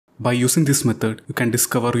By using this method, you can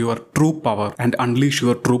discover your true power and unleash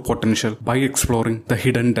your true potential by exploring the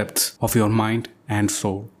hidden depths of your mind and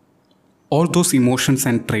soul. All those emotions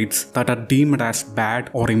and traits that are deemed as bad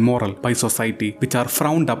or immoral by society, which are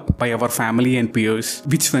frowned up by our family and peers,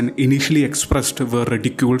 which when initially expressed were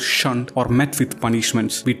ridiculed, shunned, or met with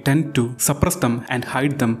punishments, we tend to suppress them and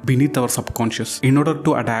hide them beneath our subconscious in order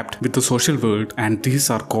to adapt with the social world, and these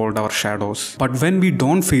are called our shadows. But when we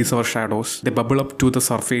don't face our shadows, they bubble up to the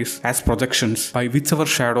surface as projections by which our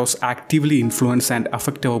shadows actively influence and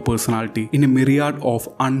affect our personality in a myriad of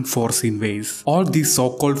unforeseen ways. All these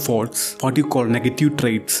so-called faults, what you call negative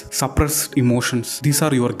traits, suppressed emotions, these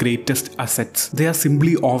are your greatest assets. They are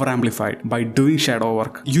simply over-amplified by doing shadow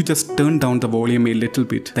work. You just turn down the volume a little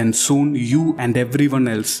bit, then soon you and everyone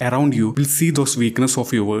else around you will see those weaknesses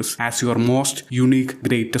of yours as your most unique,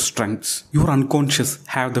 greatest strengths. Your unconscious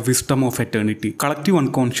have the wisdom of eternity. Collective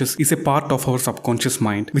unconscious is a part of our subconscious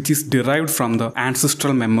mind, which is derived from the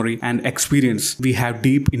ancestral memory and experience we have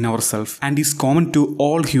deep in ourselves and is common to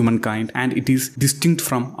all humankind, and it is distinct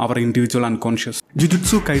from our individual unconscious.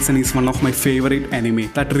 Jujutsu Kaisen is one of my favorite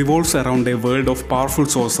anime that revolves around a world of powerful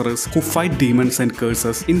sorcerers who fight demons and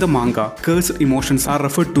curses. In the manga, cursed emotions are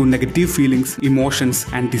referred to negative feelings, emotions,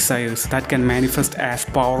 and desires that can manifest as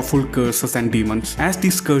powerful curses and demons. As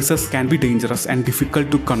these curses can be dangerous and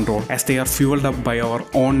difficult to control, as they are fueled up by our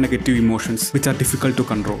own negative emotions, which are difficult to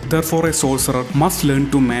control. Therefore, a sorcerer must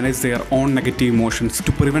learn to manage their own negative emotions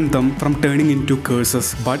to prevent them from turning into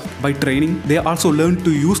curses. But by training, they also learn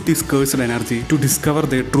to use this cursed energy to discover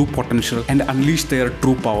their true potential and unleash their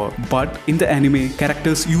true power. But in the anime,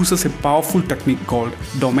 characters uses a powerful technique called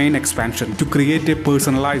domain expansion to create a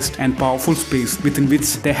personalized and powerful space within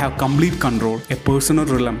which they have complete control, a personal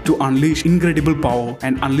realm to unleash incredible power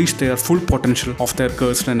and unleash their full potential of their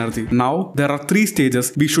cursed energy. Now, there are 3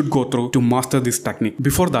 stages we should go through to master this technique.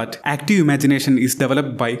 Before that, active imagination is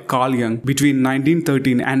developed by Carl Jung between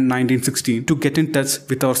 1913 and 1916 to get in touch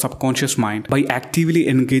with our subconscious mind by actively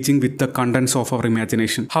engaging with the contents of our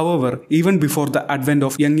imagination. However, even before the advent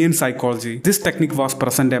of Jungian psychology, this technique was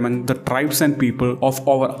present among the tribes and people of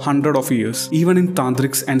over 100 of years. Even in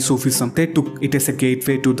Tantrics and Sufism, they took it as a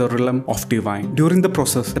gateway to the realm of divine. During the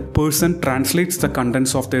process, the person translates the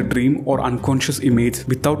contents of their dream or unconscious image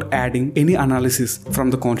without adding any analysis from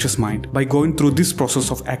the conscious mind. By going through this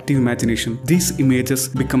process of active imagination, these images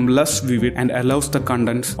become less vivid and allows the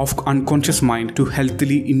contents of unconscious mind to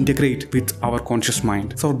healthily integrate with our conscious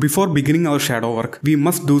mind. So before beginning our shadow work, we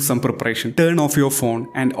must do some preparation. Turn off your phone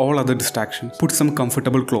and all other distractions. Put some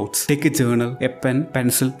comfortable clothes. Take a journal, a pen,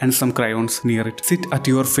 pencil, and some crayons near it. Sit at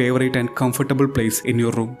your favorite and comfortable place in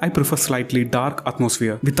your room. I prefer slightly dark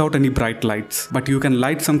atmosphere without any bright lights, but you can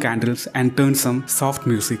light some candles and turn some soft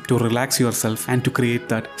music to relax yourself and to create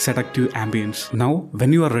that seductive ambience. Now,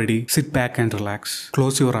 when you are ready, sit back and relax.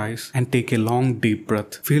 Close your eyes and take a long deep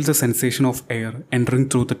breath. Feel the sensation of air entering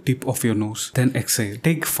through the tip of your nose. Then exhale.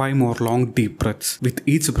 Take 5 more long deep breaths. With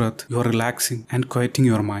each breath, you are relaxing and quieting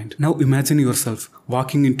your mind. Now imagine yourself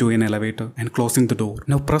walking into an elevator and closing the door.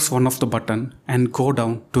 Now press one of the button and go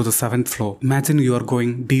down to the 7th floor. Imagine you are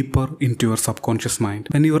going deeper into your subconscious mind.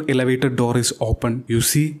 When your elevator door is open, you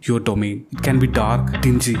see your domain. It can be dark,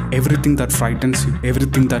 dingy, everything that frightens you,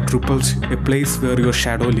 everything that repels you, a place where your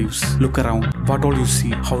shadow lives. Look around. What all you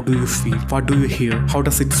see? How do you feel? What do you hear? How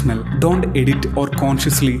does it smell? Don't edit or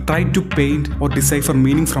consciously try to paint or decipher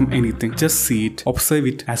meaning from anything. Just see it. Observe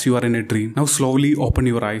it as you are in a dream. Now slowly open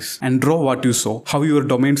your eyes and draw what you saw. How your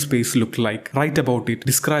domain space looked like. Write about it.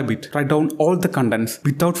 Describe it. Write down all the contents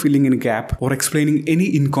without filling in a gap or explaining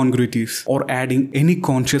any incongruities or adding any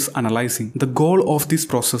conscious analyzing. The goal of this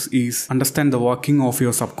process is understand the working of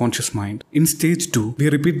your subconscious mind. In stage 2, we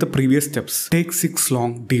repeat the previous steps. Take 6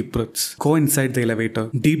 long deep breaths. Go inside the elevator,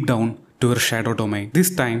 deep down to your shadow domain.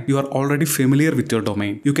 This time, you are already familiar with your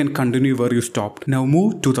domain. You can continue where you stopped. Now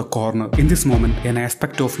move to the corner. In this moment, an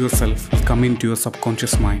aspect of yourself will come into your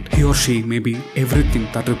subconscious mind. He or she may be everything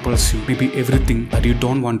that repels you, maybe everything that you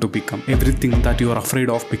don't want to become, everything that you are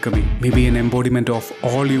afraid of becoming, maybe an embodiment of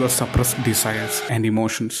all your suppressed desires and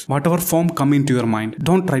emotions. Whatever form come into your mind,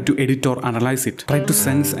 don't try to edit or analyze it. Try to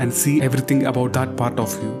sense and see everything about that part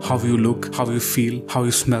of you. How you look, how you feel, how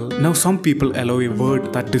you smell. Now some people allow a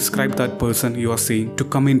word that describes that that person you are seeing to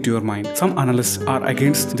come into your mind. Some analysts are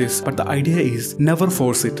against this, but the idea is never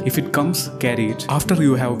force it. If it comes, carry it. After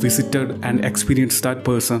you have visited and experienced that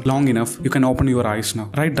person long enough, you can open your eyes now.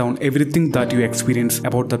 Write down everything that you experience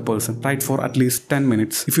about that person. Write for at least 10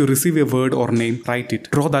 minutes. If you receive a word or name, write it.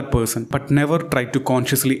 Draw that person, but never try to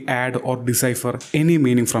consciously add or decipher any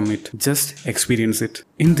meaning from it. Just experience it.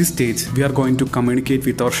 In this stage, we are going to communicate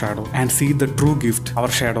with our shadow and see the true gift our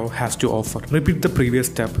shadow has to offer. Repeat the previous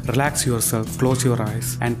step. Relax yourself, close your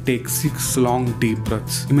eyes, and take 6 long deep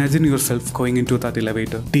breaths. Imagine yourself going into that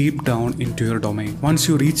elevator, deep down into your domain. Once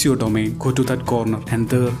you reach your domain, go to that corner and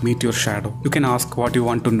there meet your shadow. You can ask what you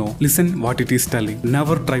want to know. Listen what it is telling.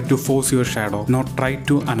 Never try to force your shadow, nor try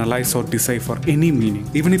to analyze or decipher any meaning.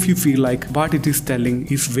 Even if you feel like what it is telling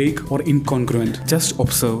is vague or incongruent, just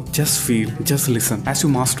observe, just feel, just listen. As you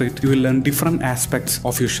master it, you will learn different aspects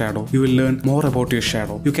of your shadow. You will learn more about your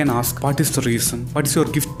shadow. You can ask, what is the reason? What is your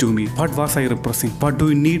gift to me? What was I repressing? What do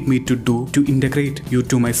you need me to do to integrate you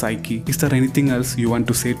to my psyche? Is there anything else you want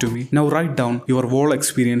to say to me? Now write down your whole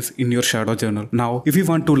experience in your shadow journal. Now, if you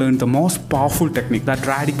want to learn the most powerful technique that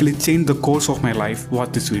radically changed the course of my life,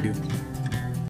 watch this video.